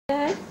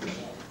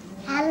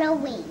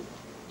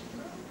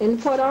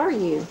And what are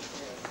you?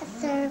 A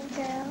serve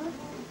girl.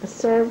 A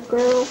serve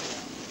girl?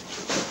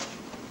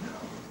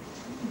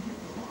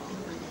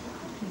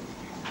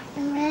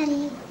 I'm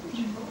ready.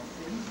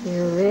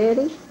 You're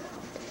ready?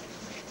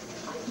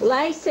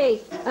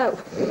 Lacey! Oh,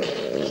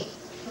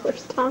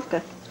 where's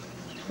Tonka?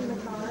 In the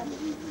car.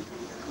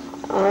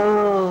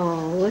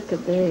 Oh, look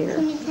at there.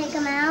 Can you take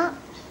them out?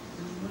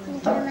 Can you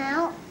get them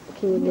out?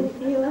 Can you get...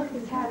 He left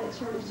his hat at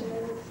church and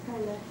it was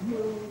kind of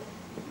ruined.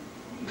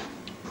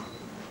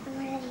 I'm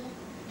ready.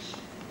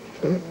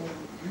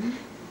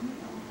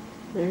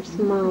 There's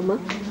Mama.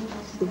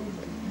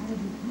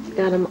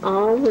 Got them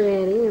all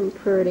ready and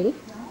pretty.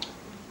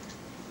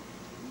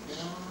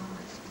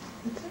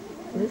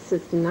 This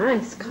is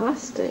nice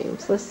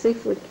costumes. Let's see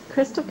if we can...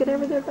 Crystal, get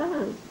over there by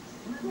them.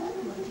 Come on.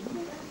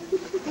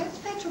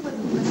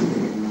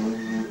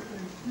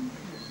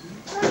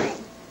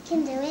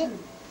 Can do it.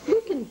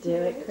 You can do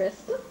it,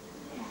 Crystal.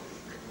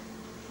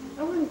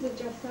 I wanted to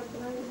dress up,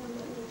 but I didn't want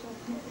to dress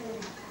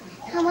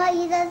up. How about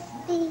you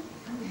just be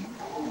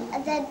a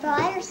dead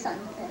bride or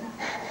something?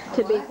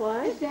 To be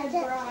what? Dead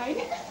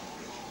bride.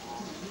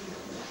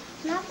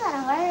 Not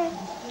gonna hurt.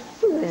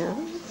 Yeah,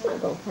 it's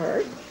not going to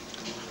hurt.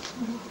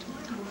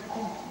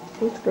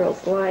 These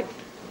girls like,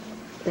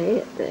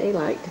 they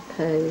like to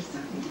pose.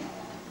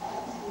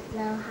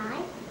 No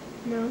high?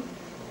 No.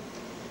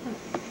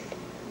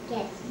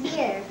 Get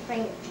here for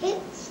your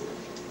picture.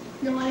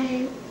 No, I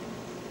ain't.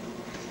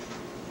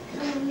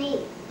 Come with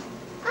me.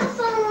 I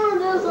saw one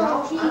of those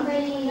on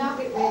TV. Y'all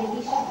get ready.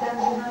 He should come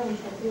behind me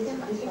since this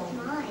is It's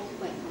mine.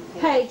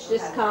 Paige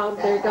just called.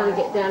 They're going to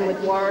get done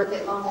with work.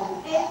 Wait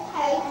on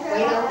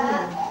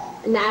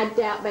And I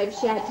doubt, baby,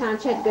 she had time.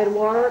 She had to go to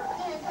work.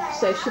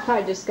 So she'll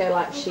probably just go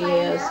like she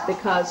is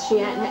because she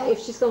hadn't, if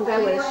she's going to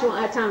go with us, she won't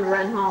have time to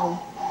run home.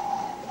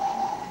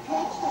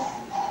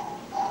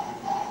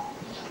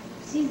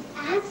 She's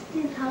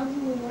asking how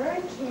you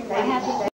work. They have to